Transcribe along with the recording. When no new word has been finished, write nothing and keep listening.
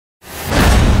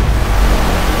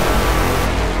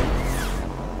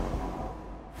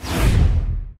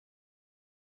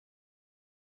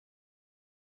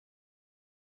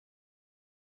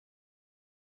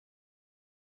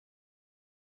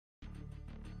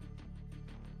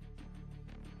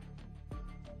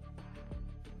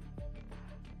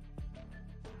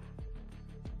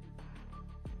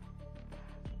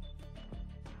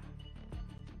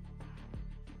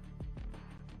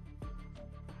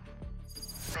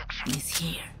He's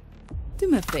here. Do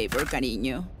me a favor,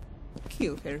 cariño.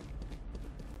 Kill her.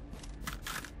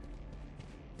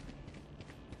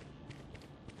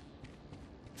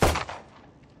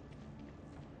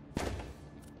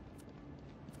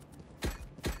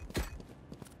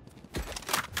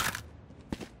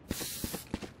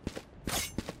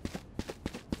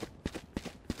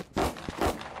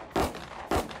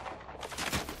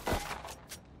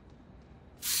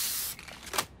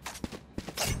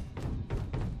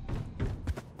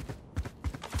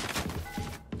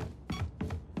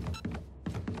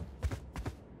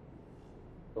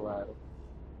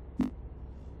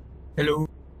 Hello.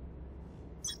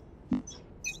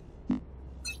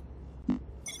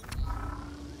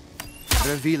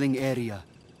 Revealing area.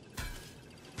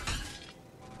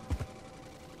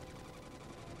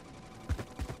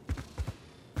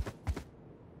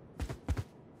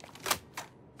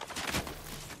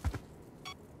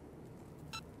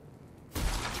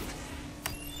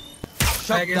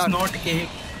 I guess not A.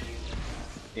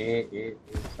 A,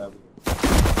 sub.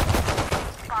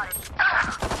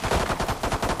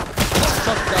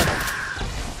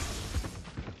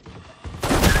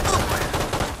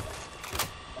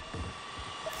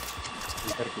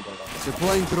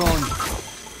 Deploying drone.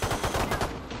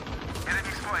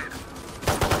 Enemy spotted.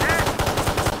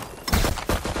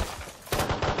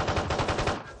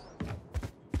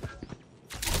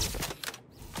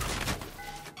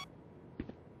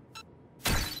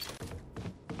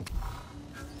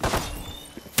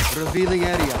 Revealing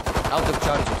area. Out of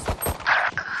charges.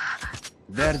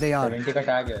 There they are. 70 का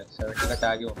tag है. 70 का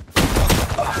tag है.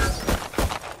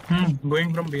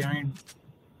 Going from behind.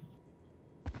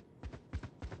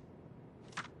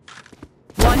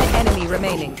 One enemy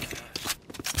remaining.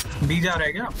 B जा रहा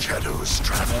है क्या? Shadows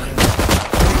traveling.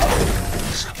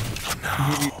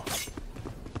 Now.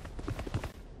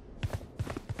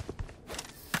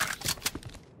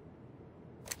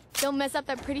 Don't mess up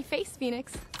that pretty face, Phoenix.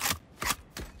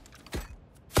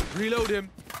 Reload him.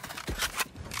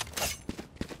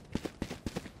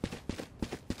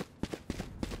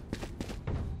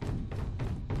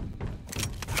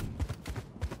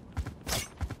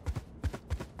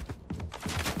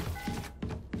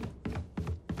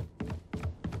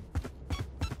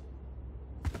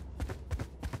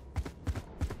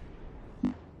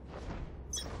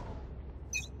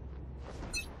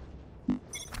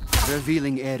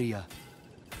 Revealing area.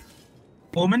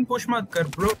 Omen push मत कर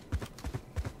bro.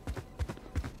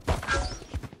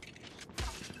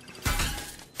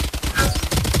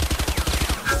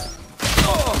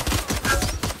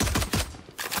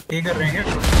 ये कर रहे हैं क्या?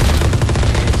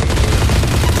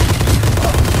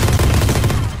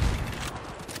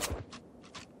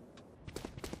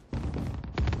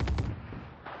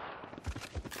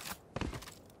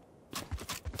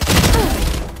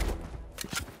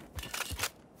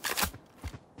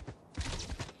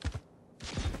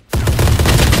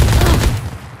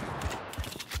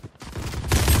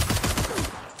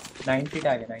 ninety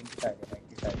tag है.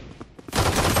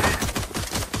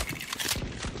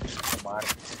 मार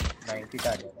 90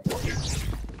 tag है.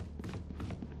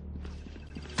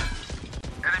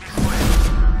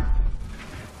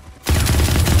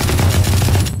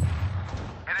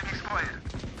 Enemy spotted.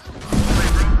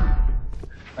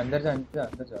 अंदर जा.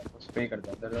 स्प्रे कर दो.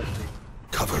 अंदर जा spray.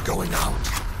 Cover going out.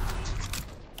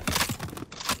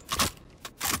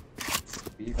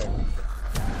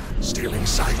 Stealing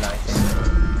sight.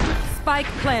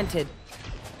 Spike planted.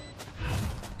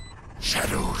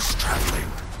 Shadows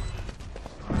traveling.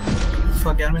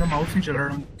 Fuck यार मेरा माउस नहीं चल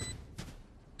रहा.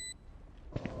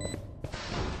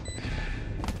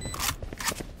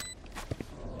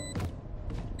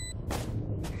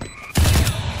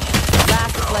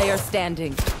 Last player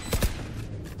standing.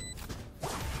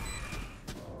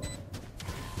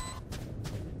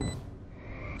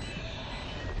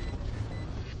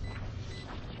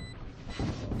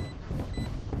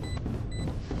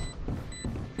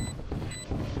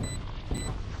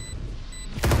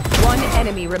 One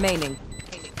enemy remaining.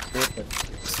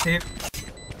 Safe.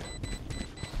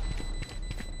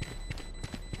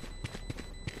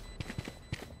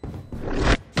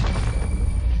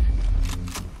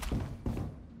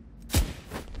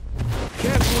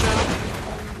 Careful now.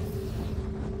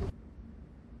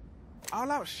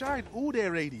 I'll outshine all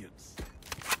their radiance.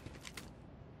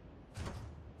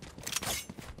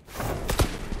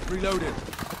 Reloaded.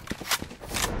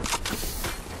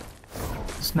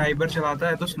 Sniper चलाता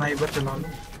है तो स्नाइपर चला लो.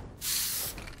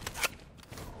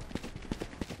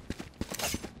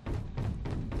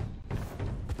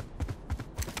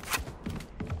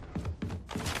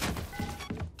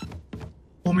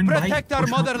 Protect our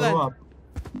motherland.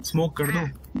 स्मोक कर दो.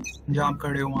 जहाँ आप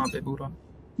खड़े हो वहाँ पे पूरा।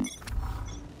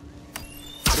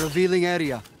 Revealing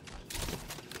area.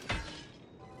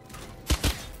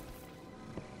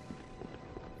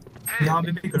 यहाँ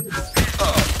पे भी कर दो।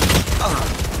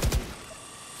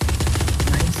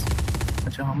 नाइस।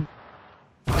 अच्छा हम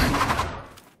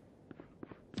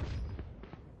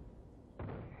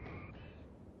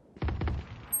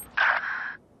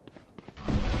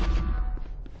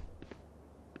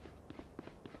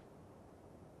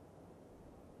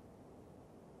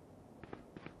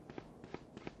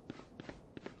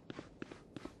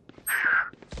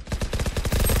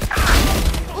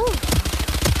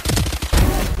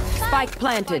Spike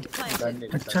planted.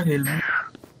 अच्छा खेल रहे हैं।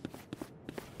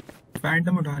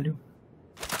 फैंटम उठा लियो।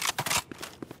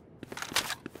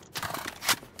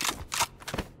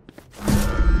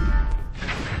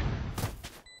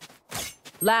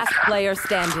 Last player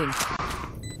standing.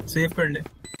 सेव कर ले।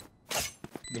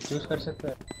 मिसयूज कर सकता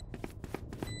है।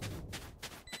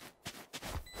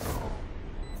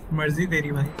 मर्जी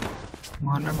तेरी भाई,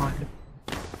 मारना मार ले।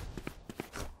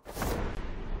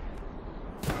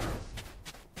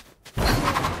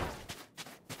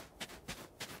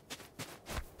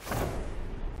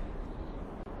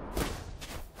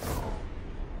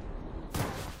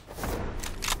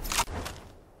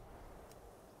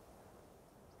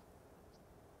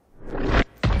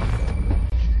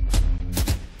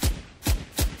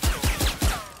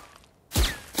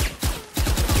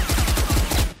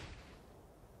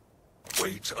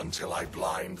 Wait until I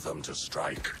blind them to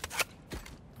strike.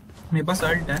 मेरे पास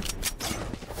अल्ट है।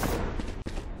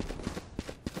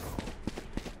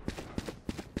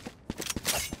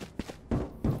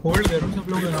 होल्ड करो सब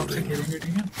लोग आराम से खेलेंगे,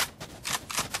 ठीक है?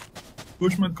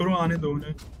 कुछ मत करो, आने दो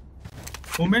उन्हें।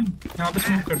 ओमेन यहाँ पे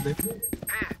स्मोक कर दे।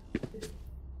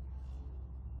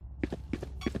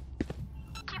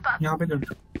 यहाँ पे कर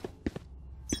दो।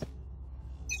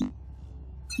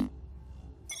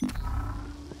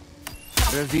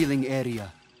 Revealing area.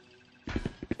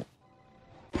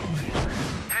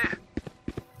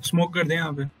 स्मोक कर दे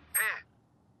यहाँ पे।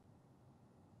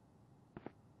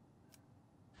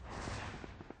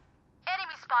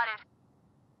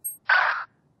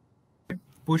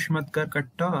 पुश मत कर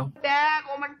कट्टा।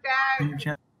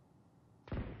 नीचे।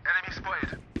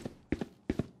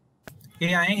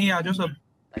 ये आए, ये आ जाओ सब।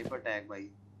 टाइपर टैग भाई।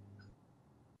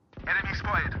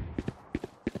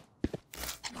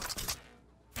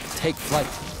 Take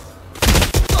flight.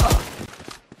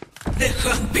 The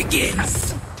hunt begins.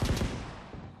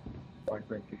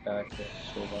 120 tag है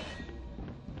SOVA।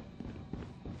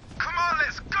 Come on,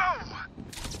 let's go.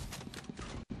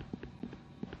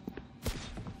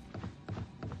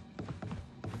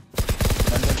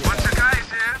 Bunch of guys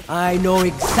here. I know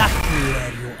exactly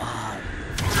where you are.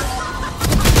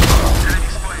 Enemy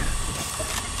spotted.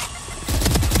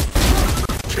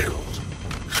 Killed.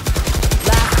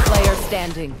 Last player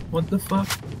standing. What the fuck?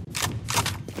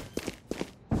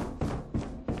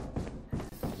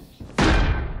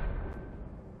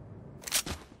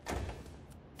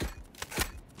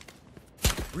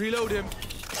 Reload him.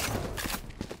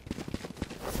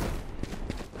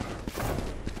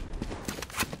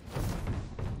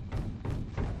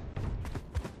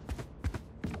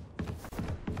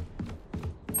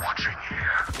 Watching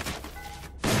here.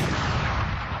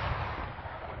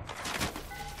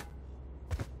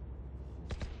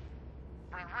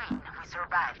 We win, we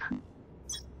survive.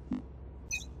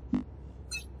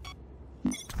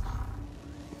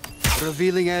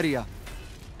 Revealing area.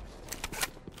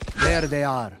 There they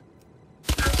are.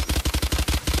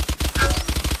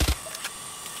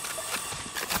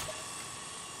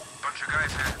 Bunch of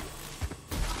guys here.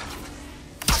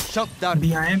 Shot down.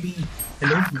 भी आए भी।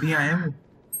 Hello भी आए वो।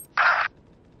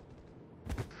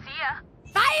 See ya.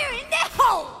 Fire in the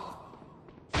hole!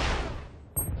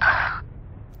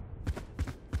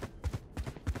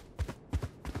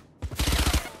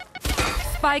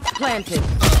 Spike planted.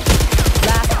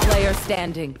 Last player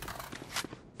standing.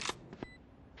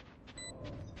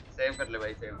 Save कर ले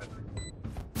भाई, save कर ले।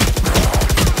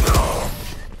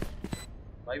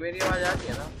 भाई मेरी आवाज आ रही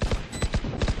है ना?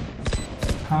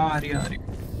 हाँ आ रही आ रही।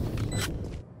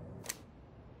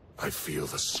 I feel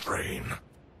the strain.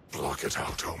 Block it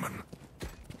out, Omen.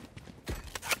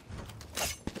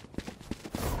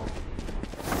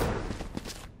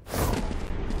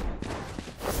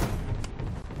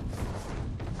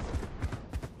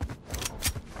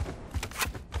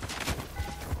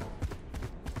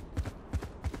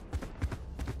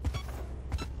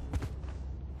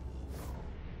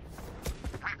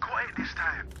 We got it this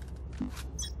time.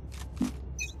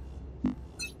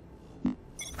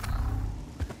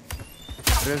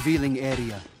 Revealing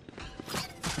area.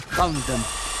 Found them.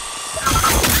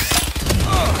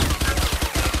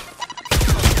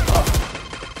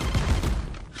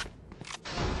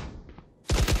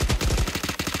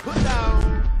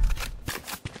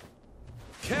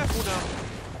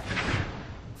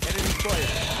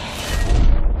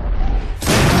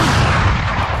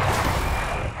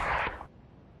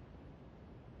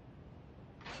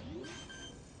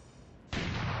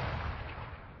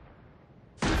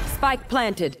 Spike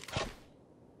planted.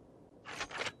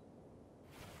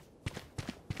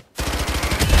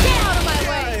 Get out of my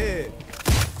way!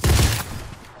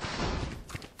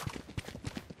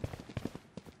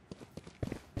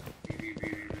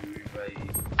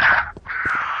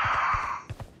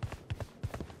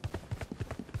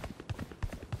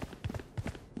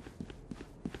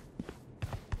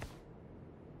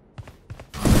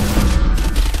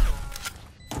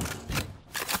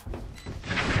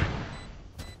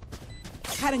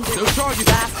 No charges.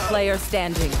 Last player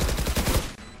standing.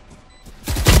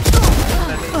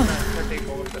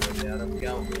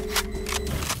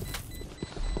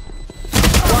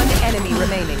 One enemy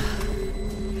remaining.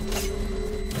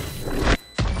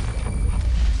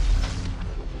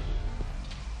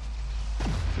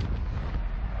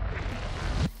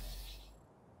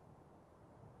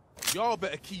 Y'all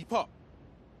better keep up.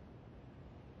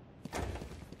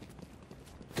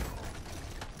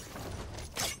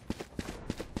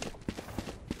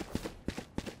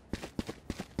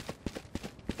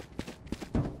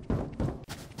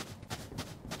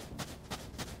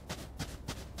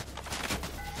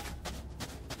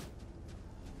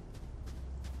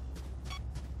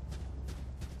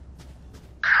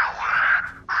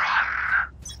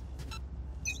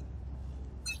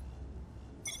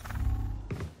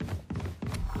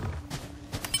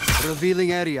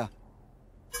 Revealing area.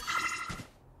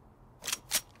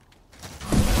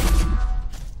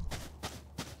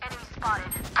 Enemy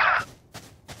spotted.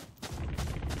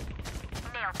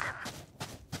 Nailed them.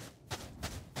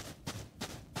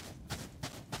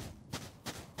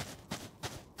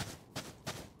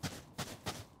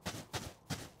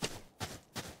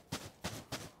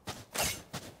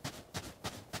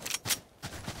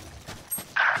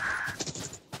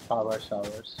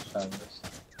 Showers.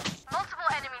 Multiple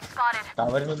enemies spotted.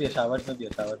 Showers में भी है, showers में भी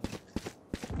है, showers में.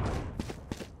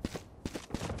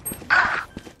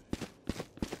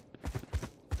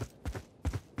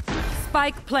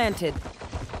 Spike planted.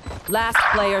 Last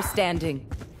player standing.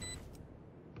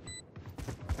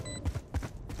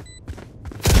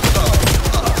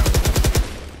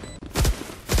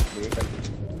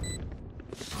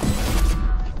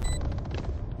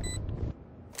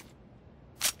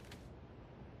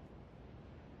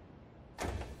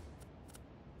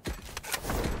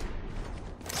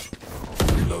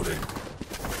 Reloading.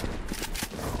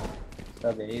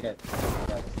 सब यही रहता है.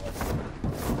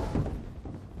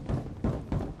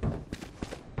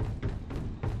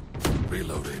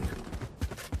 Reloading.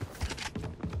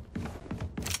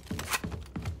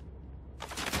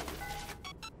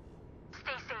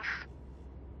 Stay safe.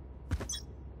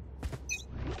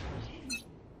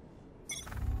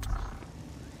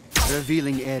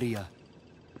 Revealing area.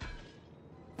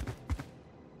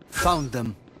 Found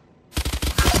them.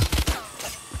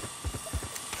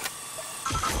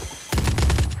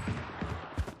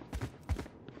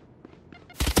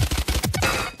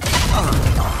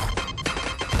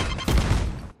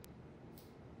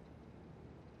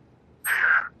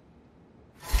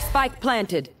 Spike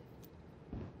planted.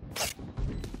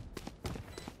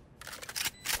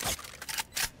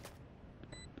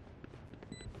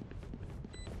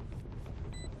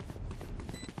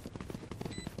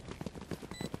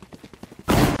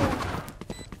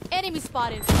 Enemy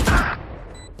spotted.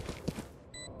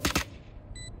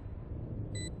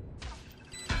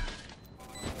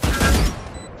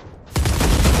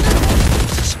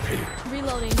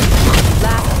 Reloading.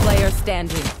 Last player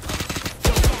standing.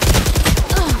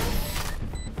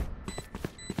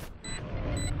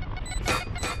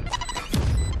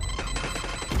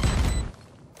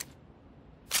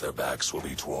 Their backs will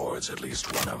be towards at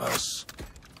least one of us.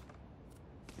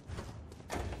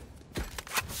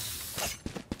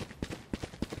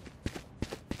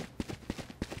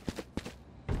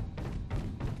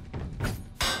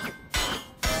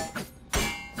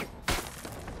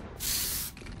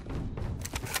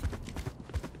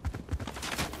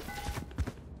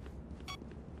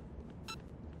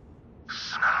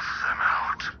 Snuff them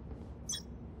out.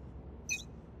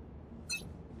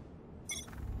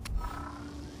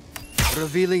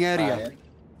 Revealing area.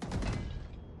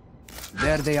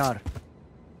 There they are.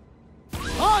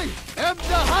 I am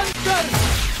the hunter!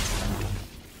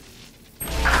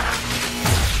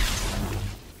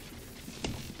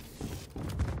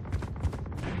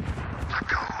 Let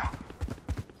go.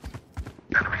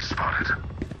 Enemy spotted.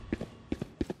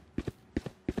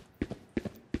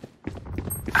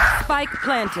 Spike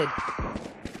planted.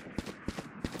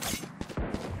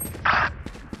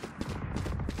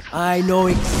 I know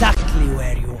exactly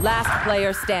where you are. Last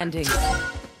player standing.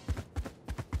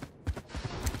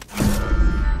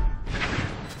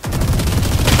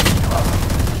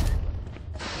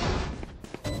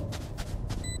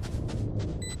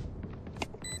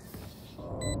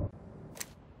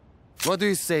 What do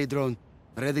you say, drone?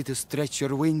 Ready to stretch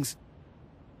your wings?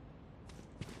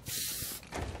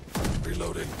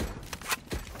 Reloading.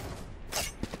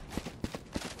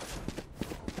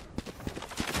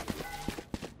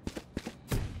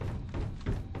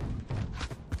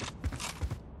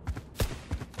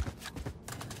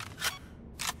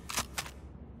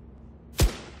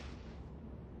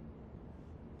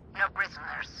 No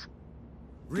prisoners.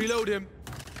 Reload him.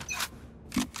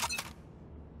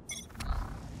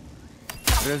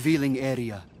 Revealing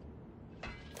area.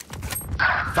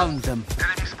 Found them.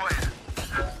 Enemy spotted.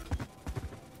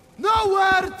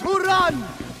 Nowhere to run!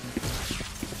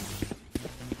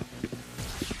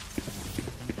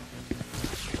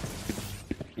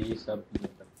 ये सब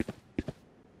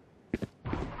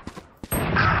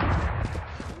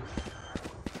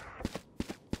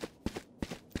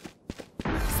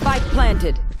Spike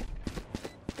planted.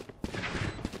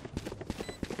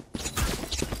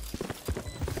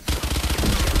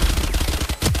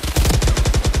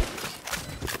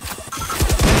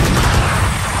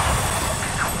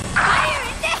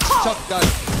 Shotgun.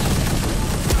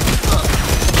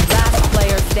 Last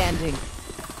player standing.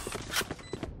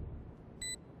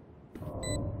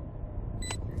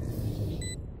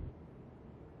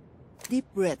 Deep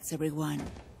breaths, everyone.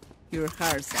 Your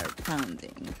hearts are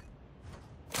pounding.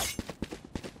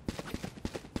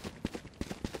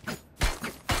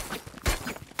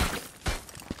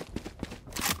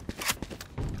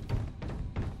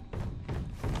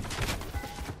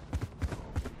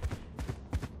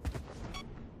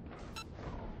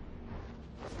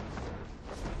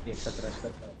 एक साथ rush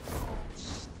करता है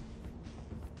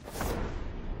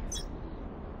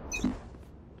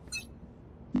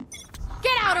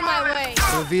Get out of my way!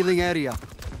 Revealing area.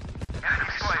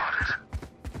 Enemy spotted.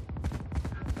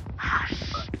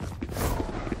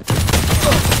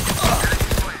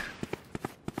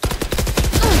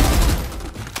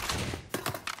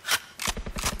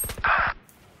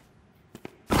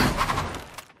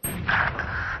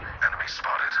 Enemy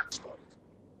spotted.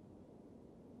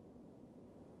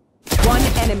 One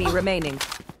enemy remaining.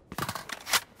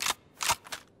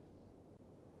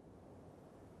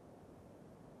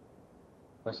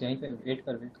 बस यहीं पे wait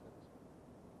कर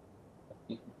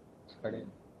खड़े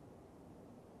हैं।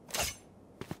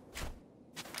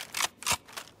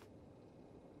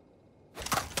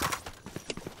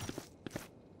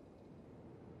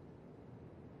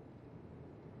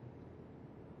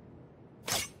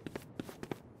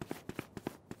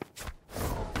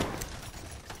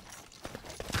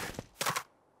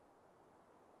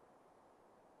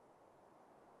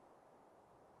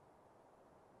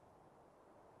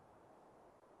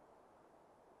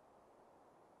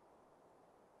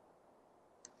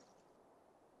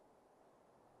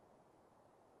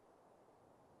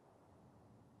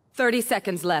 Thirty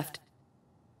seconds left.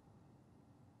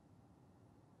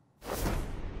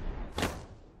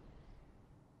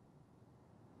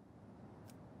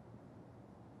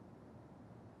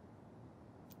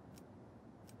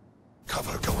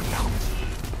 Cover going out.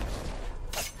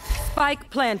 Spike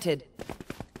planted.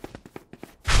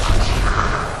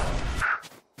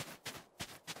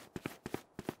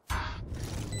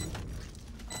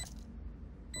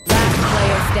 Last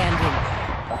player standing.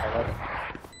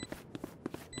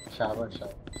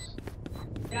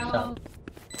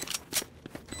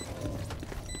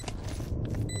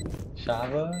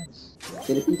 Shower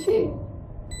तेरे पीछे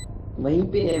वहीं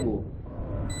पे है वो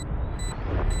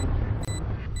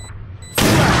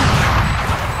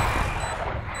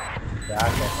क्या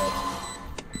कहता है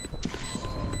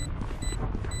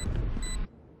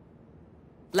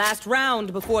Last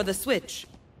round before the switch.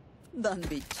 Don't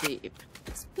be cheap.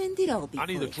 Spend it all before I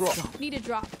need a it's drop. gone. Need a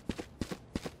drop.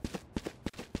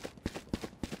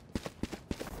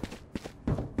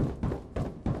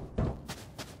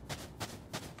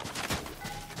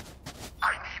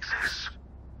 I need this.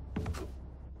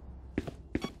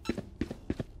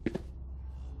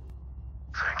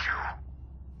 Thank you.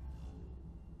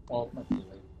 Of मत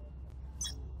कीजिए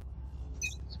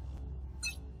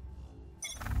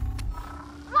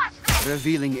भाई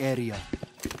Revealing area.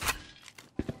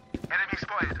 Enemy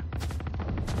spotted.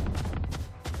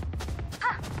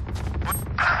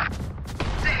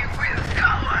 They will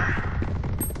cover.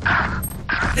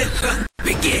 The hunt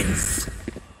begins.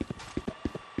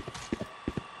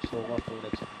 SOVA 4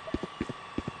 HP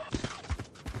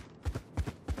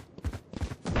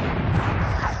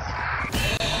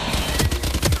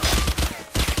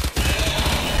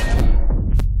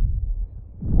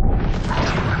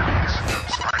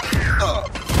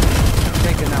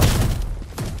Taken out.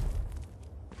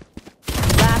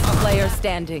 Last player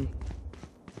standing.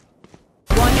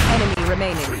 One enemy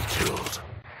remaining. Three killed.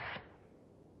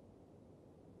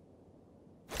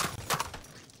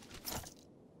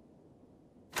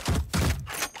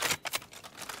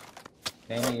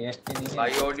 नहीं AFK नहीं है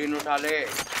भाई Odin उठा ले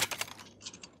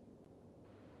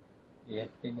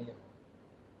AFK नहीं है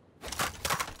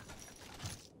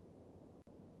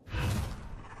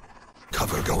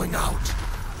Cover going out.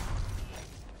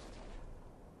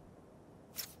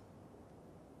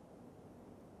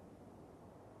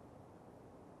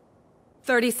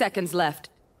 Thirty seconds left.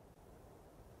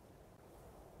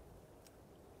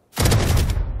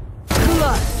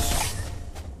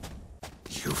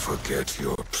 You forget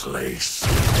your place.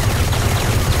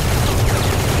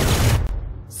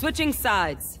 Switching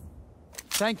sides.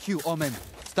 Thank you, Omen.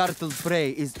 Startled prey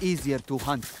is easier to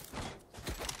hunt.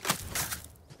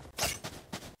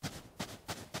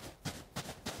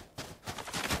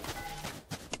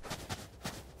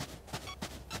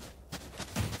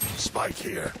 Spike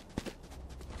here.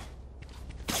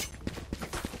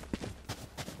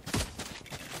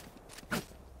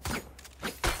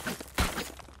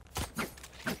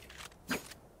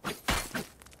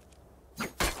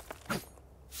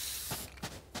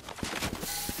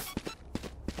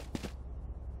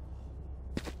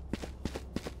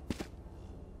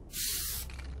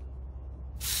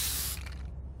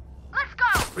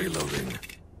 Reloading.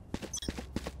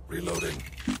 Reloading.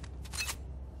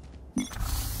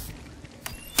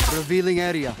 Revealing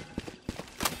area.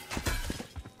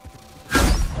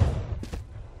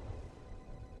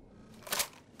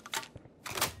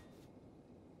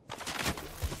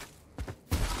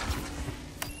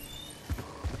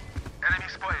 Enemy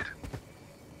spotted.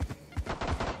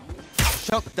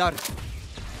 Shock dart.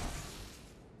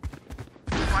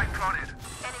 Spike planted.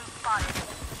 Enemy spotted.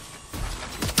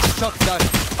 Shock dart.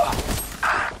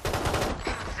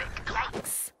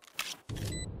 Yikes.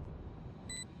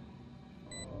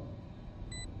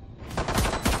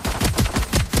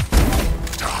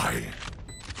 Die.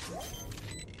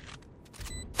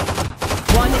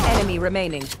 One enemy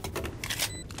remaining.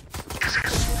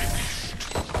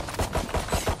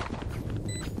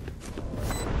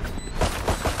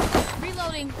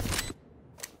 Reloading.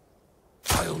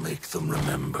 I'll make them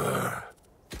remember.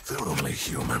 They're only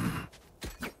human.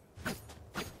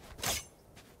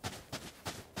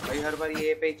 भाई हर बार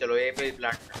ये पे ही चलो ये पे ही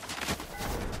plant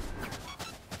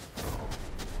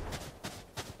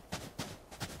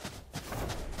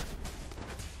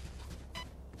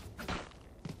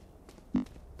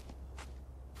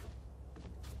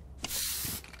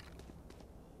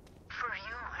For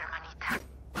you, hermanita.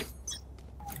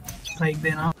 Strike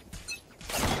देना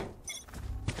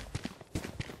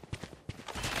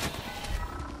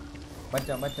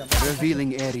मत जा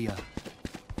Revealing area.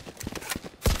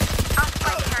 Our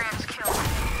spike carrier's killed.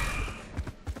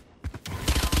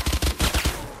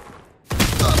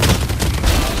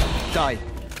 Die.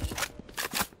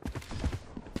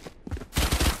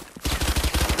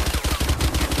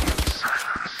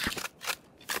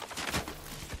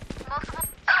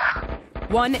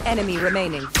 One enemy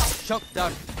remaining. Shock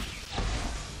dart.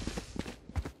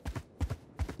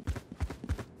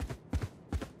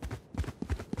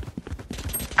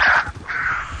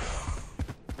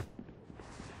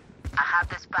 I have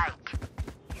the spike.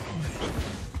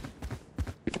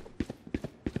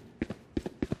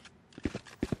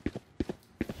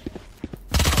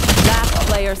 Last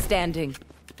player standing.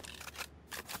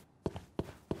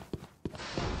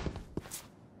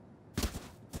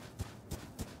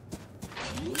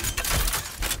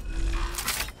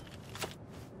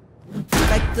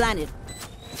 Spike planted.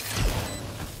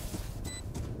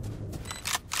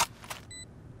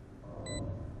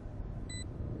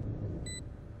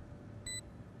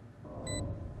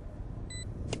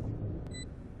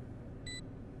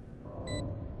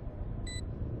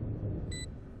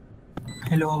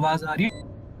 Hello आवाज आ रही है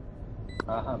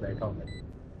हाँ बैठा हूँ मैं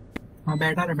हाँ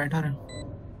बैठा रहे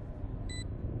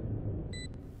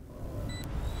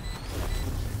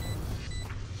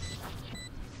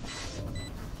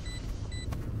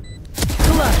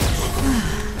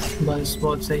बस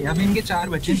बहुत सही अब इनके 4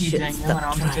 बच्चे जीत जाएंगे हम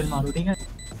आराम से चल मारो ठीक है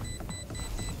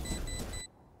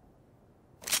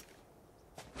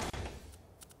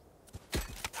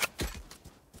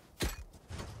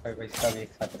भाई सब एक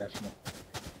साथ रश में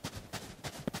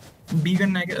बी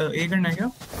करना है क्या ए करना है क्या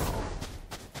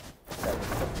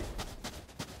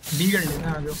बी कर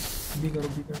लेना आ जाओ बी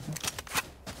करते हैं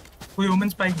कोई वुमेन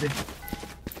स्पाइक दे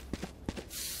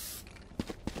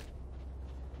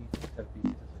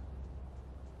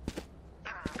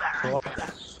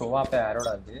सोवा पे एरो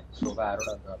डाल दे सोवा एरो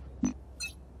डाल दो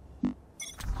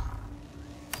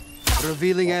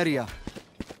Revealing area.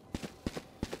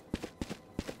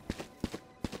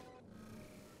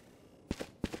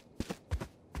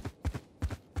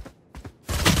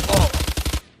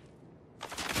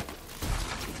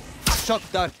 Shock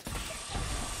dart.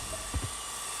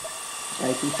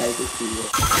 I think site is clear.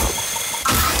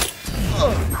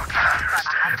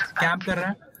 Camp कर रहा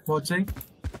है बहुत सही।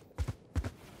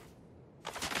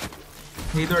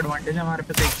 ये तो एडवांटेज है हमारे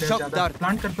पे, देख ले ज्यादा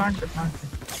प्लांट कर।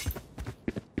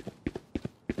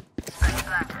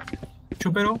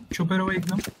 छुपे रहो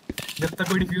एकदम, जब तक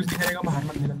कोई डिफ्यूज नहीं करेगा बाहर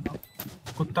मत निकलना,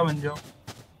 कुत्ता बन जाओ।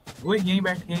 वो यहीं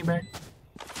बैठ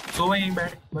सोवा यहीं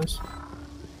बैठ बस।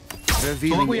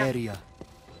 Revealing area.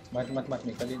 मत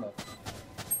निकल ही ना।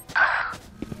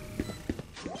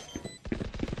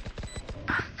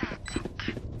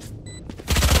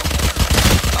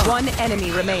 One enemy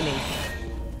remaining.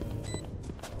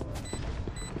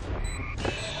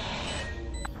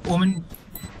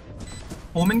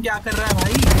 ओमेन क्या कर रहा है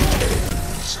भाई?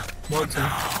 बहुत सही,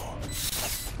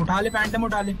 उठा ले फैंटम,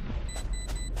 उठा ले।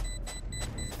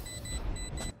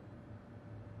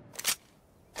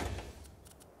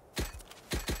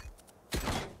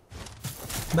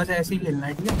 बस ऐसे ही खेलना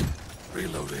है, ठीक है?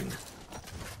 Reloading.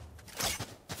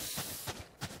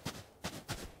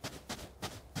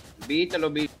 बी चलो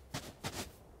बी।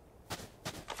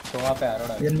 सोवा पे एरो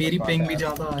डाल। यार मेरी पिंग भी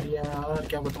ज्यादा आ रही है यार,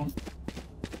 क्या बताऊं।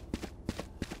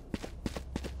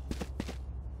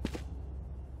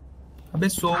 अबे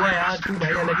सोवा यार, तू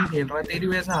भाई अलग ही खेल रहा है, तेरी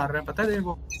वजह से हार रहा है, पता है तेरे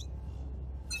को?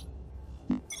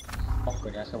 वॉक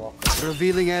कर ऐसे walk.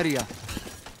 Revealing area.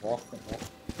 Walk.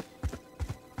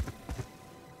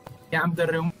 Camp कर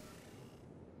रहे हूँ।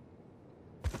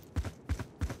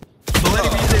 सोवा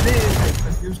रिवील दे,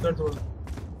 कंफ्यूज कर थोड़ा।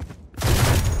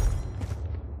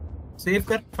 सेव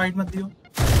कर, फाइट मत दियो।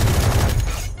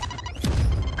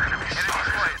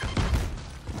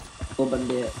 वो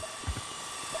बंदे हैं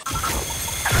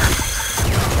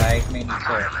राइट में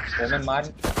नीचे। ओमेन मार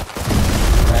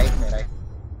राइट में।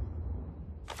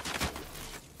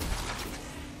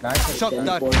 Shot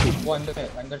that. वो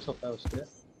अंदर छुपा है उसके।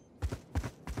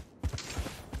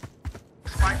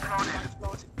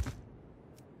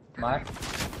 मार।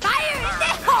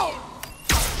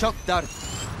 Shock dart.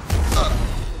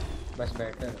 बस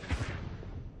बैठे।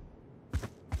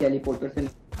 टेलीपोर्टर से।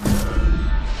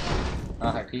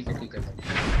 हाँ ठीक है।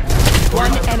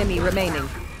 One enemy remaining.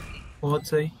 बहुत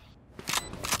सही।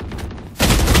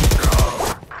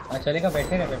 चलेगा,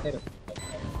 बैठे रहे।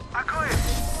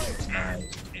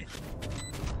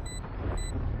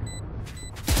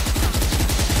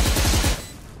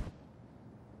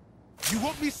 You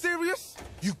want me serious?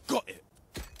 You got it.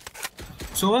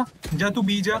 सोवा जा, तू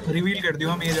बी जा, रिवील कर दियो,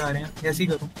 हम ये जा रहे हैं। ऐसे ही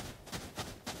करूँ।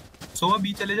 सोवा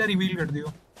बी चले जा, रिवील कर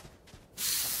दियो।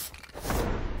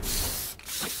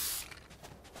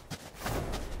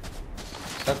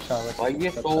 सब शावर। भाई ये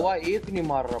सोवा एक नहीं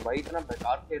मार रहा भाई, इतना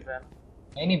बेकार खेल रहा है।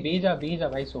 नहीं बी जा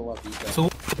भाई। सोवा बी जा। सो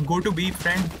go to be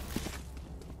friend.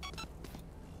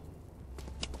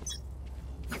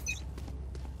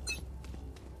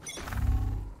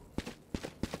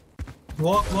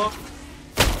 Walk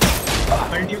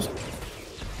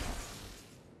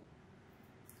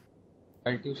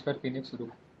अल्टी कर फिनिक्स शुरू।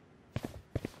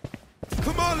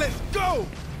 Come on, let's go.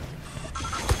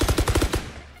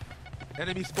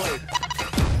 Enemy spotted.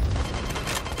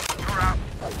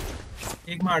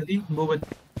 एक मार दी, वो बच।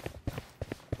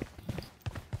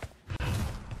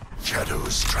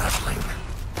 Shadows traveling.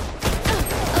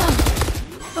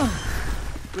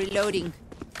 Reloading.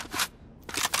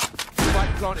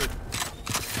 Spike planted.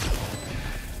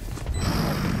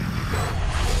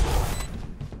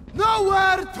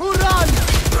 Nowhere to run.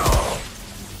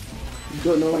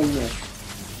 दोनों वहीं हैं।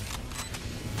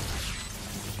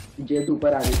 जेट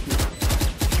ऊपर आ गई थी।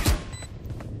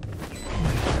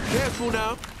 Careful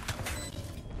now.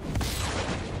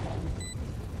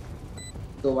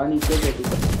 तो वहाँ नीचे जेट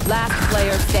ऊपर। Last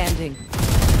player standing.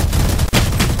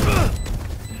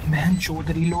 Man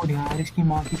Chaudhary load यार, इसकी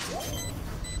माँ की।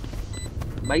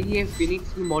 भाई ये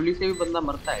फिनिक्स की मॉली से भी बंदा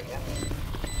मरता है क्या?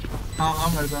 हाँ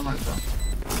मरता।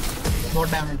 बहुत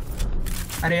डैमेज।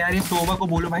 अरे यार ये सोवा को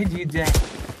बोलो भाई जीत जाए।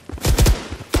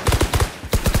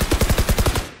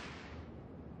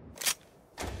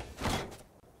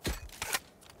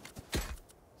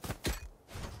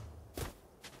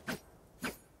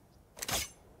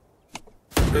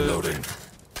 Reloading.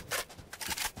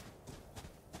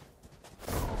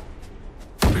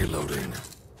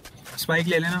 स्पाइक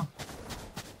ले लेना।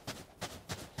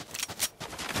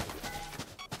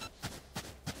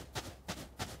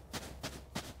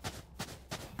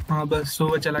 हाँ बस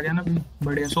सोवा चला गया ना,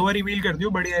 बढ़िया। सोवा रिवील कर दियो,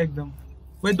 बढ़िया एकदम।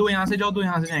 वे दो यहाँ से जाओ, दो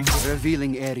यहाँ से जाएंगे।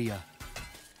 Revealing area.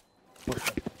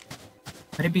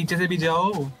 अरे पीछे से भी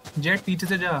जाओ, जेट पीछे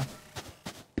से जा।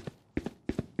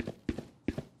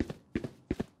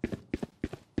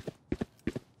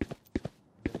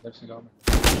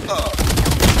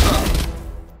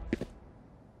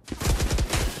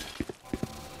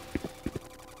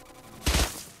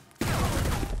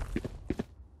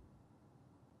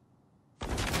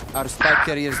 Our spike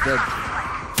carrier is dead.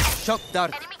 Shock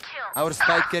dart. Our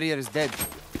spike carrier is dead.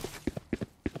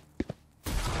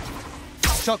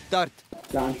 Shock dart.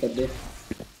 Plant कर दे।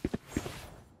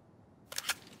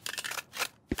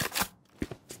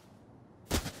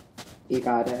 एक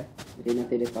आ रहा है रेना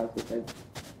तेरे पास से शायद।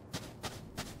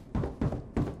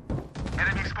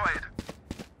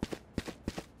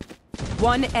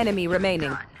 One enemy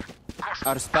remaining.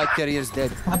 Our spike carrier is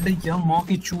dead. अबे क्या मौत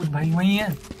की चूत भाई वही है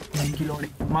नहीं की लोड़ी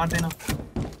मार देना।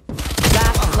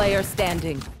 Last player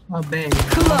standing. अबे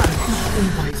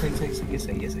भाई सही सही सही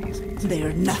सही सही सही। They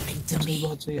are nothing to me.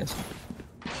 बहुत सही है।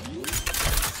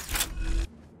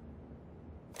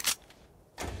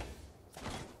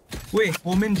 वे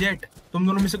वोमेन जेट तुम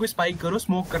दोनों में से कोई स्पाइक करो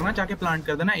स्मोक करना जाके प्लांट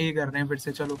कर देना ए कर रहे हैं फिर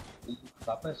से चलो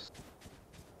वापस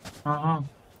हाँ हाँ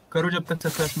करो जब तक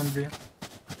सक्सेस मिल रही है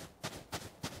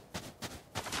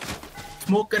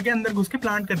स्मोक करके अंदर घुस के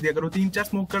प्लांट कर दिया करो 3-4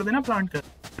 स्मोक कर देना प्लांट कर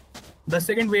 10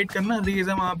 सेकंड वेट करना रेज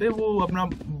है वहां पे वो अपना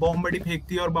बॉम्ब बड़ी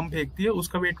फेंकती है और बम फेंकती है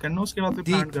उसका वेट करना उसके बाद फिर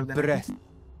प्लांट कर देना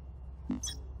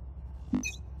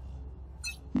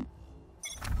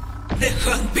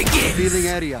Revealing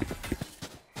area.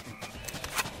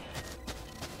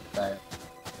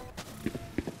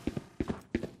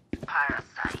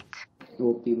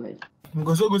 ओपी भाई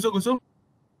घुसो घुसो घुसो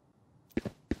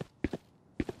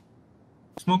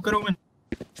स्मोक करो मैं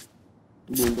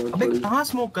अबे कहाँ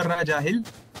स्मोक कर रहा है जाहिल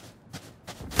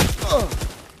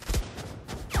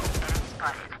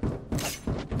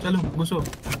चलो घुसो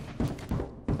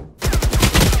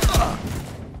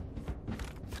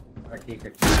ठीक है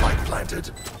Spike planted.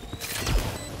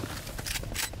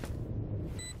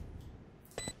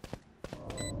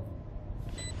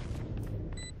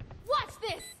 Watch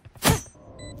this.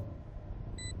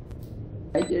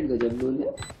 भाई जेट गजब बोले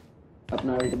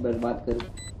अपना अल्ट बर्बाद कर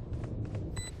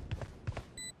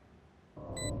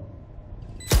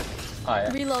आया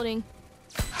Reloading.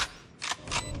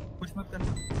 कुछ मत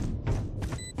करना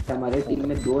हमारे टीम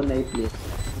में 2 नए player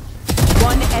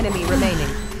One enemy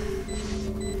remaining.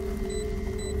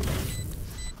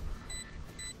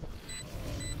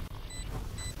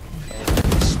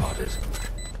 Spotted.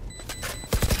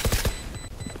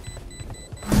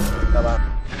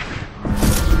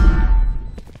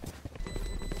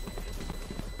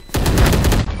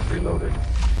 Reloading.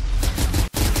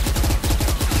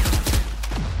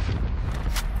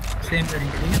 Same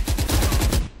करेंगे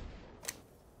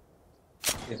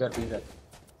टीजर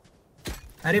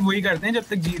अरे वही करते हैं जब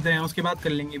तक जीत रहे हैं उसके बाद कर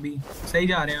लेंगे भी सही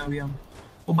जा रहे हैं अभी हम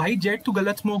ओ भाई जेट तू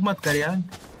गलत स्मोक मत कर यार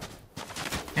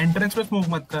एंट्रेंस पे स्मोक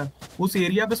मत कर उस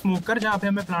एरिया पे स्मोक कर जहाँ पे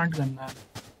हमें प्लांट करना है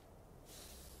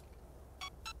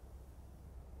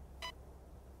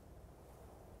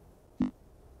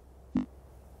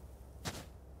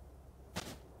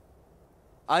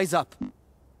Eyes up.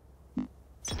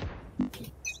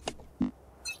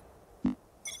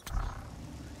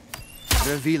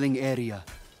 Revealing area.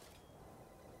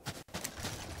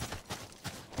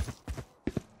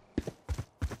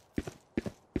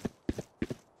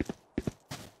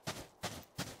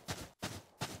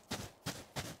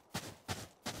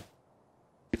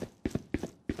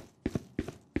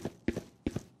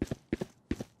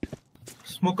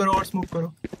 Smoke करो और स्मोक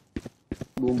करो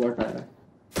बूम बॉट आ रहा है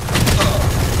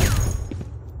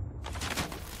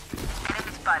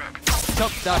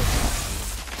Shock dart.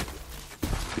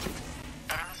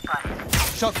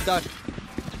 Shock dart.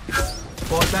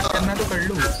 Fall back करना तो कर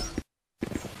लो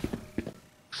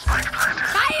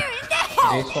Fire in the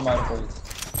hole. Race को मारो कोई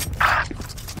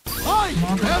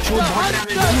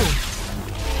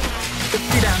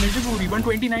डैमेज है पूरी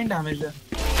 129 डैमेज है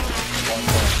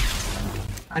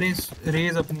अरे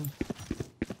रेज अपनी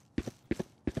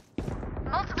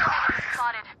Multiple enemies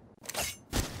spotted.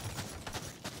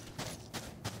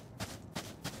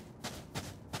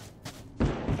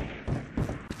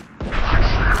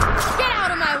 Get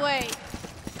out of my way.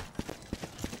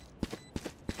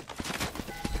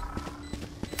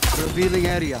 Revealing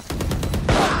area.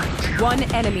 One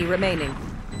enemy remaining.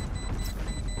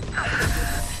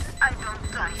 I don't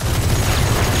die.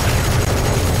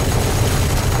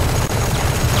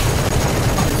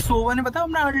 सोवा ने पता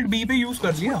अपना अल्ट बी पे यूज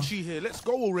कर लिया She here. Let's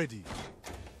go already.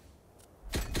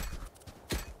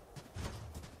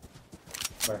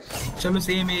 बस चलो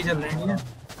सेम एज चल रहे हैं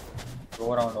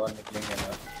 2 राउंड और निकलेंगे ना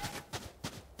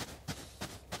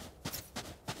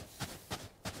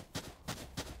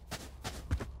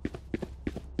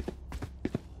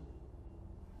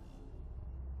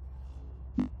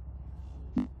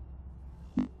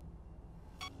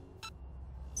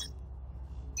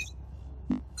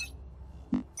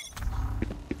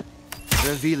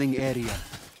Revealing area.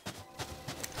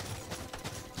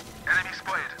 Enemy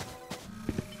spotted.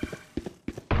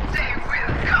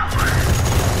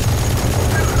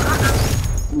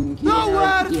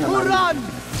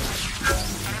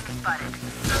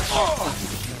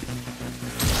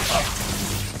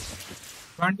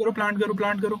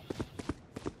 Plant करो।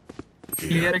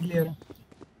 क्लियर है।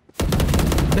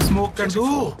 स्मोक कर दो।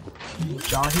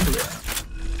 जाहिल हो गया।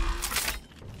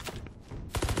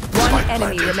 One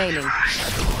enemy remaining.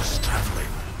 Shadows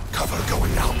traveling. Cover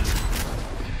going out.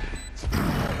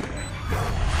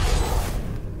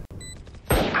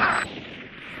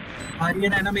 आ रही है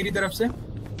नैना मेरी तरफ से।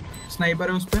 स्नाइपर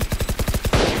है उस पे।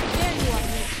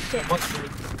 बहुत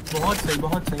सही।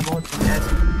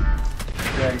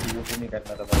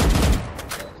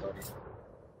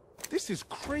 This is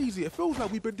crazy. It feels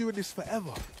like we've been doing this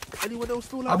forever. Anyone else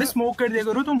feel like अबे that? स्मोक कर दिया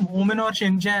करो तुम ओमेन और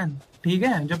शिनचैन, ठीक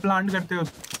है, जब प्लांट करते हो।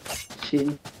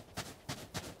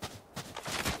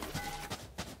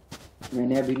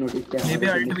 मैंने अभी नोटिस किया। मेरे पे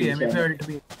अल्ट भी है।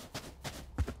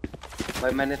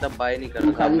 भाई मैंने तब बाय नहीं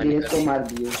करना था। खाली रेस को मार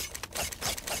दिए।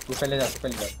 तू पहले जा।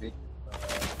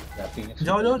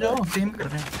 जाओ सेम कर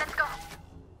रहे हैं।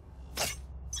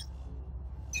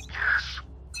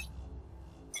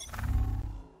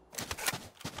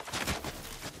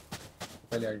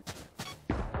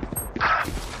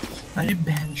 अरे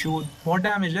बहनचोद, बहुत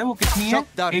डैमेज है। वो कितनी है?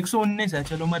 119 है।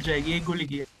 चलो मर जाएगी, एक गोली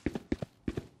की है।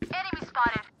 Enemy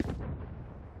spotted.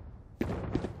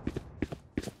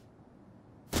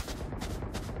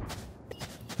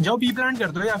 जाओ बी प्लांट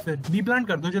कर दो, या फिर बी प्लांट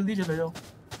कर दो, जल्दी चले जाओ।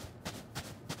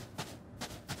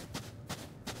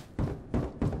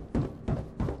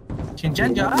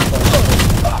 शिनचैन जा।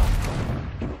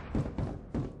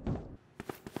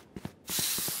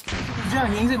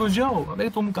 यहीं से घुस जाओ। अबे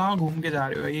तुम कहाँ घूम के जा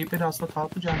रहे हो? यहीं पे रास्ता था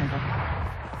तो जाने का।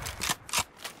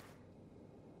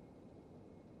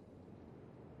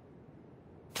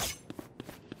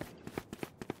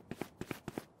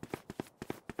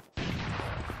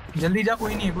 जल्दी जा।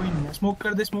 कोई नहीं है। स्मोक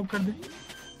कर दे।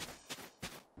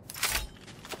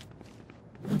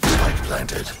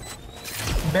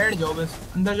 बैठ जाओ बस,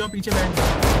 अंदर जाओ, पीछे बैठ जाओ।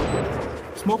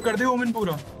 स्मोक कर दे ओमेन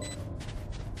पूरा।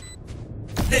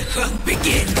 The hunt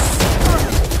begins.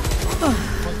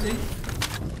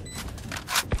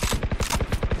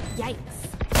 Yikes.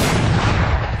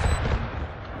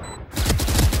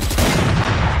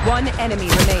 One enemy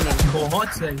remaining. बहुत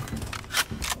सही।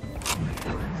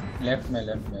 लेफ्ट में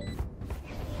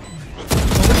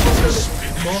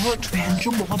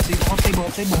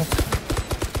बहुत सही।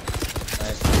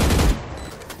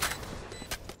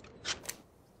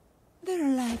 Their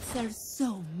lives are so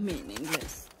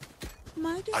meaningless.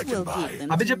 Might as well give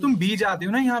them. अबे जब तुम बी जाते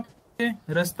हो ना, यहाँ पे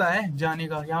रास्ता है जाने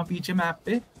का, यहाँ पीछे मैप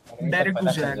पे डायरेक्ट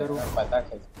घुस जाया करो।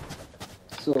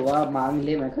 सोवा मांग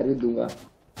ले, मैं खरीद दूंगा।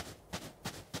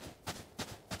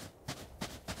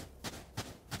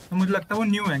 तो मुझे लगता है वो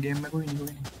न्यू है गेम में। कोई नहीं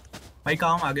भाई,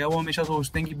 काम आ गया। वो हमेशा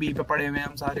सोचते हैं कि बी पे पड़े हुए हैं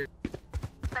हम सारे।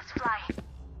 Let's fly.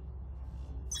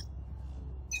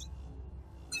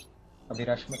 अभी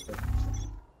रश मत कर।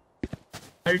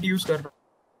 अल्ट यूज कर रहा हूं।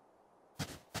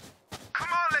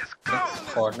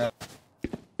 कॉर्नर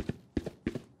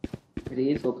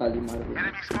रेस को खाली मार दे।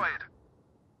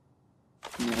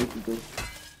 नहीं तो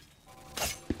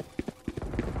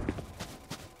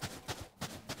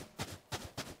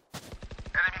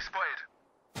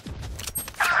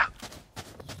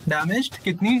डैमेज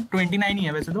कितनी? 29 ही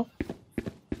है वैसे तो।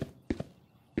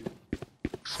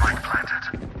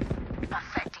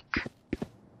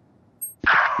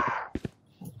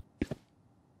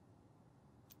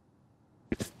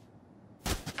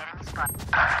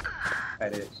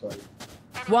 अरे sorry.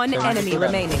 One enemy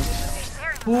remaining.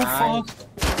 Oh fuck.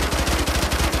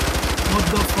 What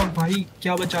the fuck भाई,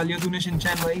 क्या बचा लिया तूने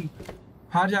शिनचैन भाई।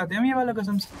 हार जाते हैं हम ये वाला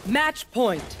कसम से। Match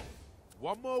point.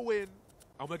 One more win,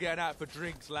 and we're getting out for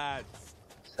drinks, lads.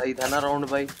 सही था ना राउंड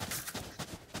भाई?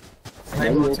 भाई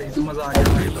बहुत सही, तो मजा आ गया।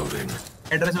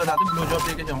 एड्रेस बता दे, ब्लो जॉब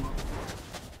लेके जाऊंगा।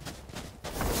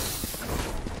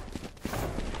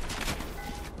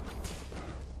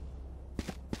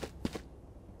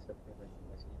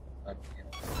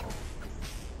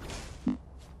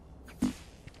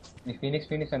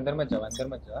 फिनिक्स अंदर मत जा।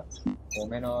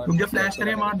 ओमेन और तुम क्या फ्लैश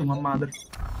करे, मार दूंगा मादर।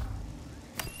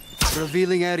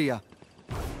 Revealing area.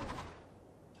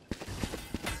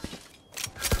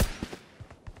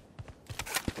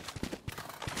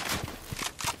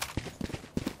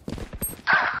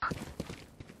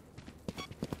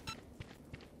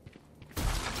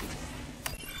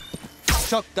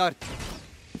 Shock dart.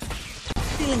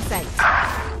 Still in sight.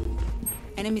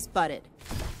 Enemy spotted.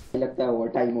 लगता है ओवर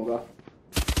टाइम होगा।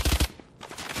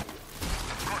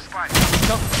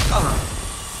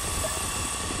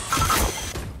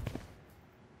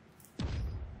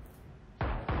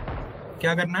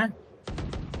 क्या करना है?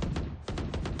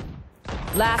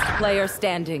 Last player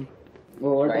standing.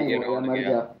 वो और भाई, ये टाइम हो गया, round मर गया।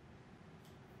 जा।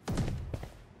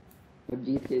 अब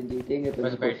जीतेंगे तो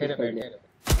बस बैठे कोशिश रहे कर ले। बैठे रहे।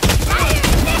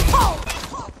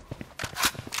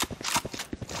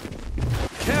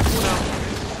 Careful now.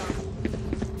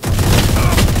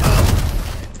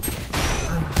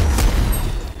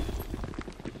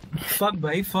 फक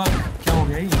भाई फक, क्या हो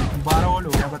गया ये? 12 ऑल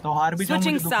हो गया, बताओ हार भी जाऊं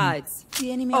Switching मुझे दुख नहीं। sides.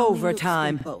 The enemy only looks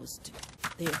Overtime. composed.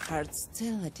 Their hearts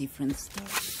tell a different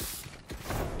story.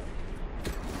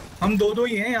 हम 2-2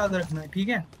 ही हैं, याद रखना, ठीक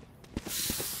है?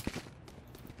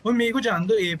 और मेरे को जान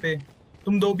दो ए पे,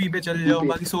 तुम 2 बी पे चले जाओ,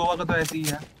 बाकी सोवा का तो ऐसे ही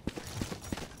है।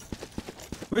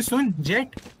 ओए सुन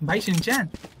जेट भाई, शिनचैन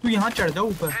तू यहाँ चढ़ जा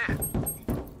ऊपर,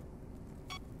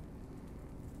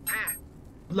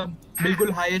 मतलब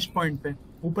बिल्कुल हाईएस्ट पॉइंट पे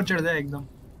ऊपर चढ़ जा एकदम।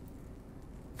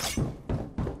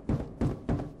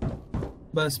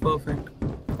 बस परफेक्ट।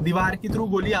 दीवार के थ्रू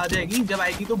गोली आ जाएगी, जब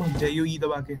आएगी तो भग जाइयो ई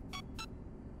दबा के।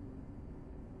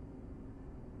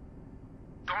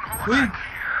 ओए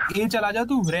ए चला जा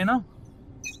तू, रहना।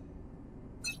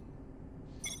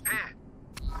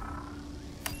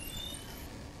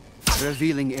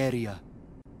 Revealing area.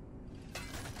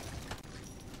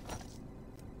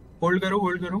 होल्ड करो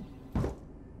होल्ड करो।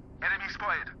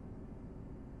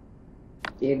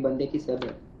 एक बंदे की सब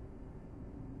है।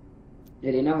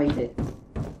 रेना वहीं थे।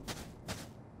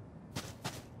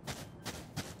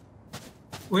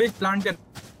 ओए प्लांट कर।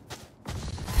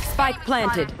 Spike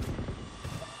planted.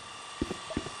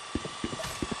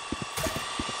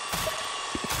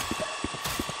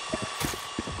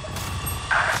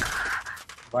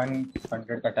 वन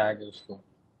 100 का टैग है उसको।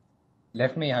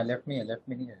 लेफ्ट में यहाँ, लेफ्ट में है, लेफ्ट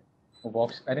में नहीं है वो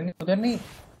बॉक्स। अरे नहीं उधर नहीं,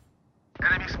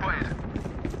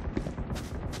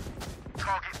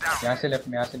 यहाँ से लेफ्ट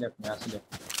में, यहाँ से लेफ्ट में, यहाँ से लेफ्ट।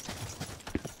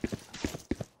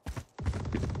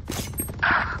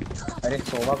 अरे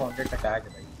सोवा काउंटेड का टैग है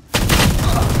भाई।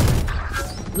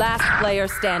 Last player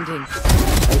standing.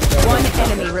 One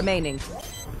enemy remaining.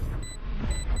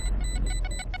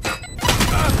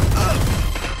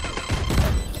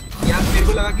 यार मेरे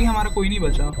को लगा कि हमारा कोई नहीं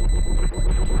बचा।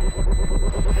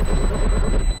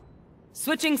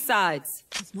 Switching sides.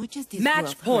 As much as this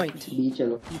Match world hurt point. me, B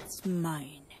चलो। it's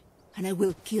mine, and I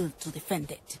will kill to defend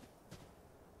it.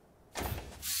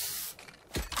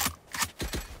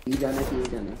 B जाना चाहिए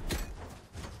जाना।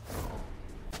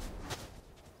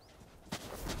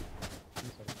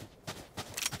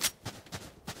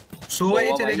 सोवा ए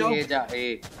चले जाओ। ए जा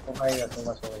ए। सोवा ही है,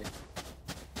 सोवा सोवा ही।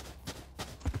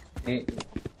 A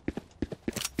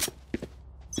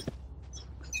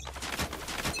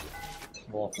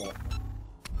walk walk.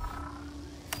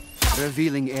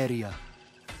 Revealing area.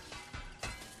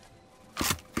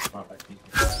 हाँ भाई ठीक है।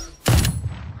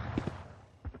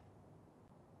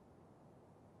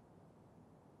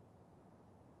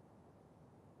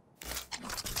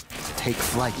 Take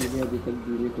flight. मैंने अभी तक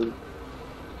बी में कोई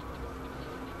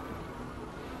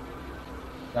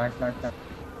प्लांट प्लांट प्लांट।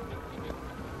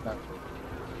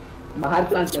 बाहर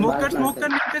प्लांट कर, स्मोक बाहर कर प्लांट स्मोक कर,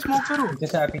 नीचे स्मोक करो। पीछे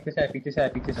से आया, पीछे से आया, पीछे से आया,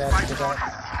 पीछे से आया, पीछे से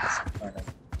आया।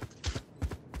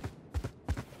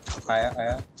 आया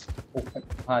आया ऊपर।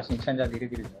 हाँ शिनचैन जा, धीरे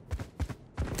धीरे जा।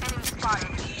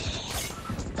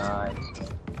 Nice.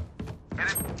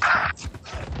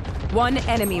 One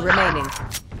enemy remaining.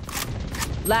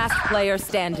 Last player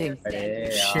standing. अरे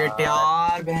शिट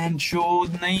यार, बहन शोध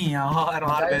नहीं यार,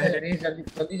 हार गए। जल्दी जल्दी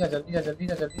जल्दी जा, जल्दी जा, जल्दी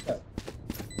जा, जल्दी जा।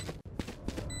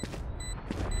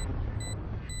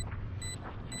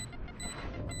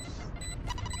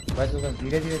 बस बस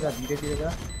धीरे धीरे जा, धीरे धीरे जा।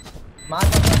 मार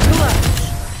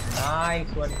nice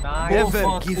one, nice. Never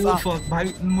give up.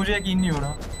 भाई मुझे यकीन नहीं हो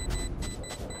रहा।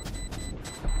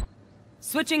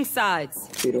 Switching sides.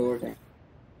 फिर ओवर टाइम।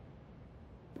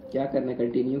 क्या करना,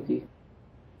 कंटिन्यू की?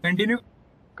 कंटिन्यू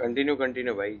कंटिन्यू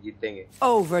कंटिन्यू भाई, जीतेंगे।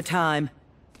 Overtime.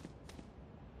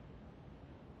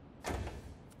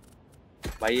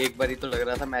 भाई एक बार ही तो लग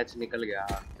रहा था मैच निकल गया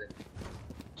हाथ से।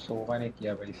 सोवा ने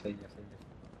किया भाई, सही है सही है।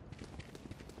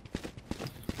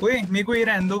 ओए मेरे को ये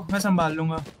रहने दो, मैं संभाल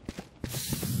लूंगा।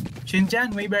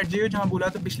 शिनचैन वहीं बैठ जाइयो जहाँ बोला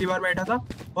तो पिछली बार बैठा था,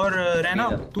 और रहना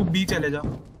तू बी चले जा।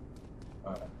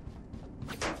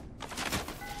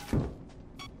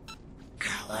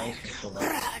 नाइस सोवा,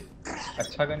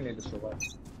 अच्छा गन ले लो सोवा।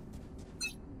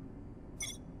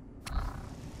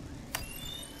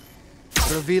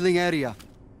 Revealing area.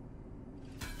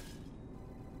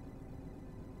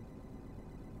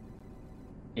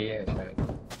 ये है शायद।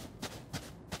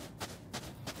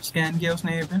 स्कैन किया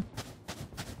उसने ये पे।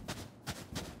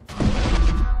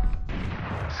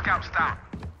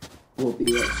 वो भी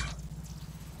है।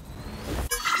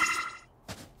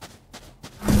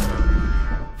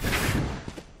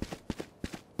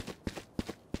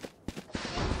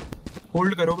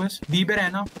 होल्ड करो बस, बी पे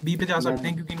रहना, बी पे जा सकते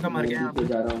हैं क्योंकि इनका मर गया यहाँ पे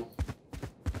जा रहा हूँ।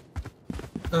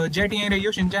 पे। जेट यहीं रही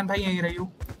हो, शिनचैन भाई यहीं रही हो।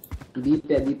 बी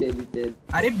पे।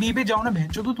 अरे बी पे जाओ ना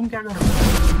बहनचोद, तो तुम क्या कर रहे हो?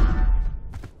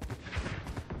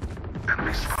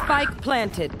 Spike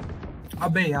planted.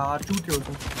 अबे यार चूतिए हो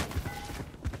तुम।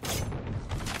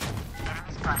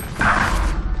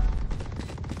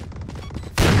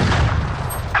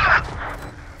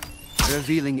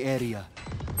 Revealing area.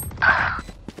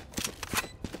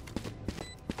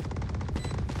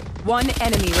 One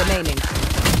enemy remaining.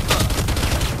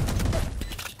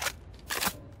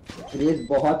 Race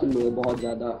बहुत लो है, बहुत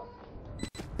ज्यादा।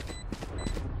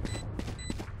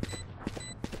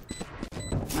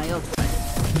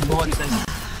 बहुत सही।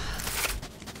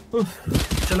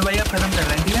 चलो भाई अब खत्म कर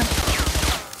रहे हैं, ठीक है?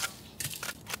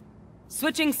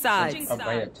 Switching sides. अब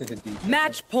भाई अच्छे से जीत।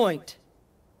 Match point.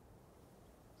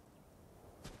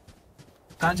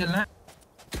 कहाँ चलना है?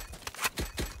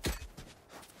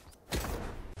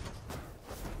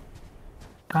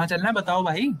 कहाँ चलना है बताओ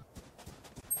भाई।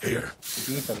 Here.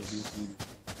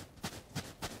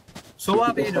 सोवा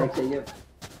पे जाओ।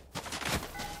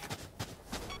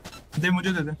 दे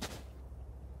मुझे दे दे।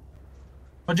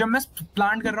 और जब मैं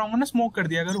प्लांट कर रहा हूँ ना, स्मोक कर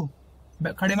दिया करो,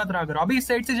 खड़े मत रहा करो। अभी इस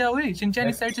साइड से जाओ, शिनचैन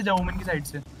इस साइड से जाओ, ओमन की साइड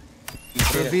से।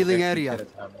 Revealing area.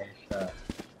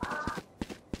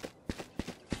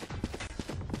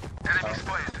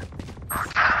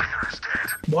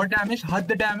 बहुत डैमेज,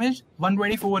 हद डैमेज,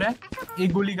 124 है,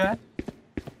 एक गोली का है।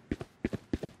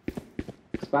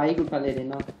 स्पाइक उठा ले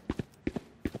लेना।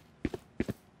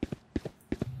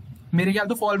 मेरे ख्याल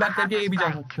तो फॉल बैक करके ये भी जा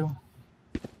सकते हो।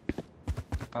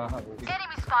 हाँ वो भी।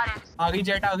 Enemy spotted. आ गई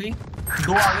जेट, आ गई,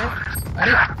 दो आ गए।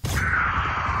 अरे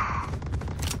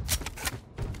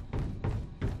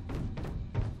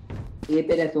ए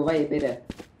पे रह सोवा, ए पे रह।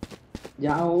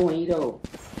 जहाँ हो वहीं रहो।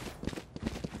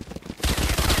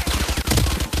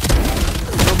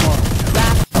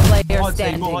 Last player बहुत सही,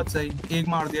 standing. बहुत सही, एक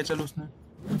मार दिया चलो उसने।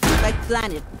 Like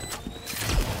planet.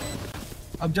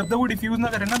 अब जब तक वो डिफ्यूज ना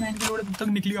करे ना बहन की लोड़े, तब तक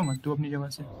निकलियो मत तू अपनी जगह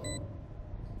से।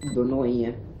 दोनों वहीं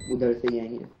हैं, उधर से ही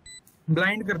आएंगे।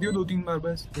 ब्लाइंड कर दियो 2-3 बार,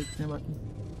 बस देखते हैं बाकी।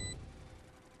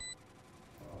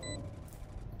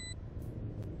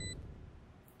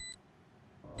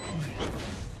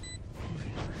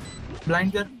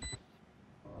 ब्लाइंड कर।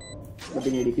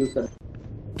 अभी नहीं डिफ्यूज कर।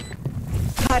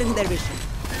 Cutting their vision.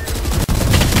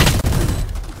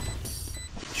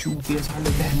 शूट ये साले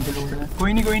बहन के लोड़े।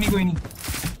 कोई नहीं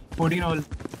 14 ऑल।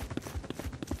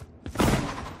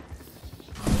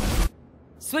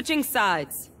 Switching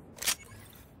sides.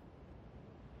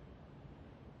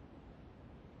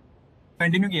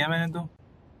 कंटिन्यू किया मैंने तो।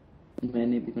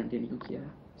 मैंने भी कंटिन्यू किया,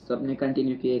 सबने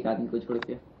कंटिन्यू किया, एक आदमी को छोड़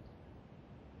के।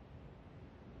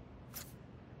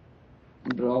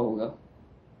 ड्रॉ होगा,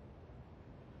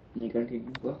 नहीं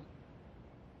कंटिन्यू हुआ।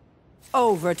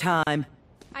 Overtime.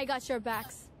 I got your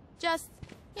backs. Just,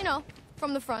 you know,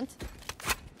 from the front.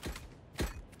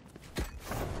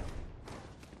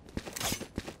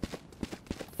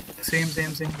 Same.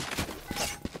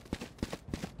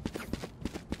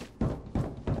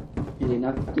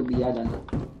 लेना तो भी आ जाना।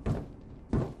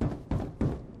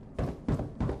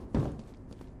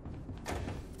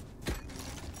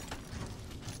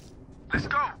 Let's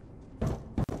go.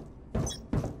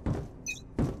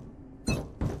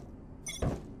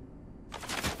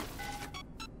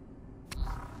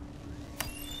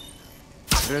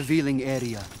 Revealing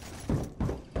area.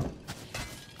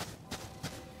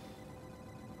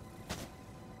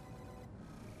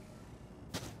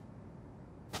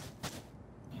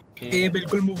 ये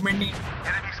बिल्कुल मूवमेंट नहीं।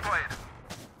 Enemy spotted.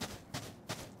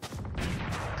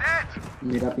 Dead.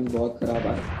 मेरा पिंग बहुत खराब आ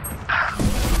रहा है।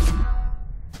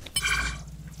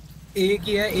 एक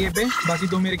ही है ए पे, बाकी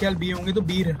दो मेरे ख्याल बी होंगे, तो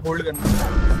बी होल्ड करना।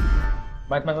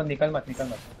 मत निकल मत,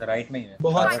 राइट में ही है।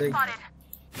 बहुत सही।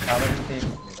 शावर से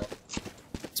निकलेगा।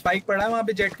 स्पाइक पड़ा है वहाँ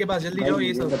पे जेट के पास, जल्दी जाओ।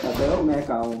 ये सब बताते हो मैं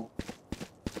कहाँ हूँ?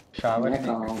 शावर मैं में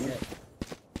कहाँ हूँ?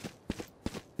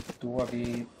 तू अभी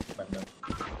मतलब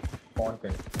फोन पे।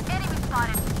 Enemy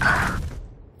spotted.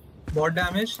 बहुत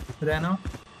डैमेज रहना।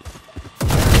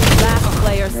 Last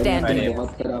player standing. अरे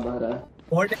बहुत खराब आ रहा है।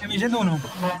 बहुत डैमेज है दोनों।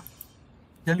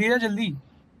 जल्दी जा जल्दी।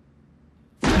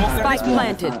 Spike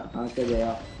planted. हाँ से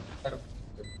गया।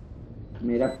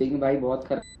 मेरा पिंग भाई बहुत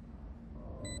खराब।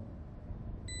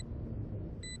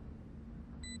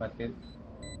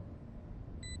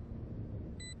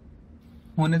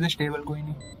 होने दे स्टेबल, कोई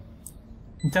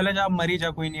नहीं। चले जा, मरी जा,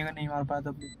 कोई नहीं, अगर नहीं मार पाया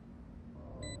तब भी।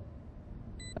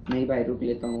 नहीं भाई रुक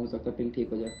लेता हूँ, हो सकता है पिंग ठीक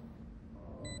हो जाए।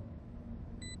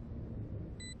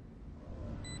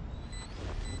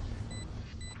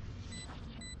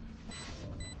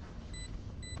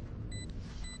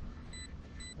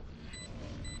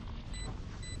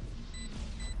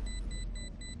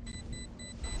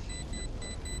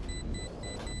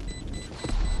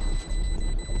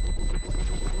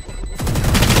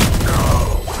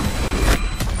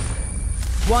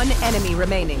 One enemy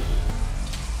remaining.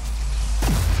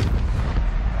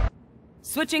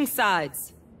 Switching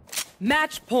sides.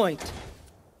 Match point.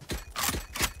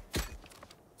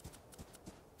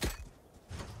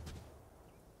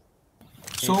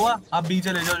 सोवा आप बी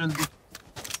चले जाओ जल्दी।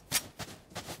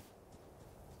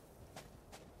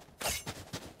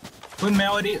 तो मैं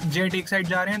और जेट एक साइड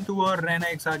जा रहे हैं, तू और रहना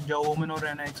एक साथ जाओ, ओमन और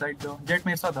रहना एक साइड जाओ। जेट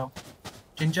मेरे साथ आओ।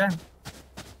 चिंचन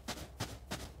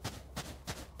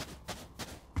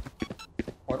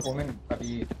और ओमन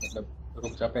अभी मतलब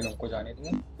रुक जा, पहले उनको जाने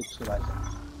दूँ फिर उसके बाद जा।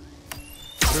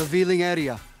 Revealing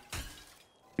area.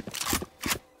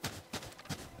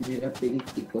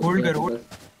 होल्ड करो।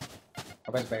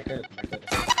 अब बस बैठे रहो।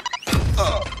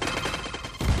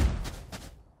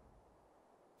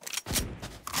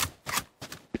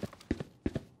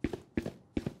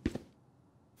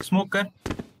 स्मोक कर,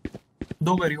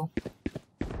 दो करियो।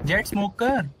 जेट स्मोक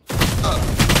कर।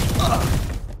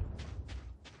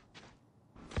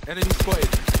 Enemy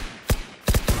spotted.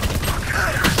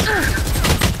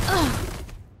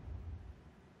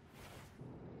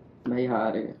 भाई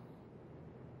हार गए।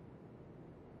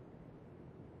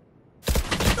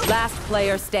 Last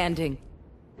player standing.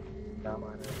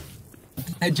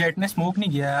 जेट ने स्मोक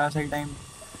नहीं किया यार सही time.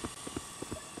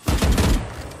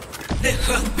 The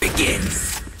hunt begins.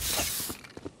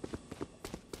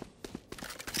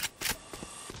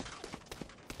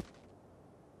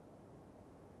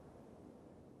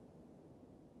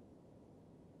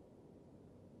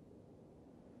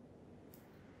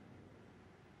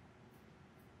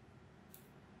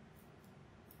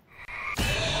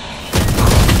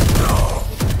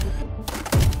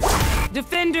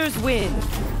 Defenders win.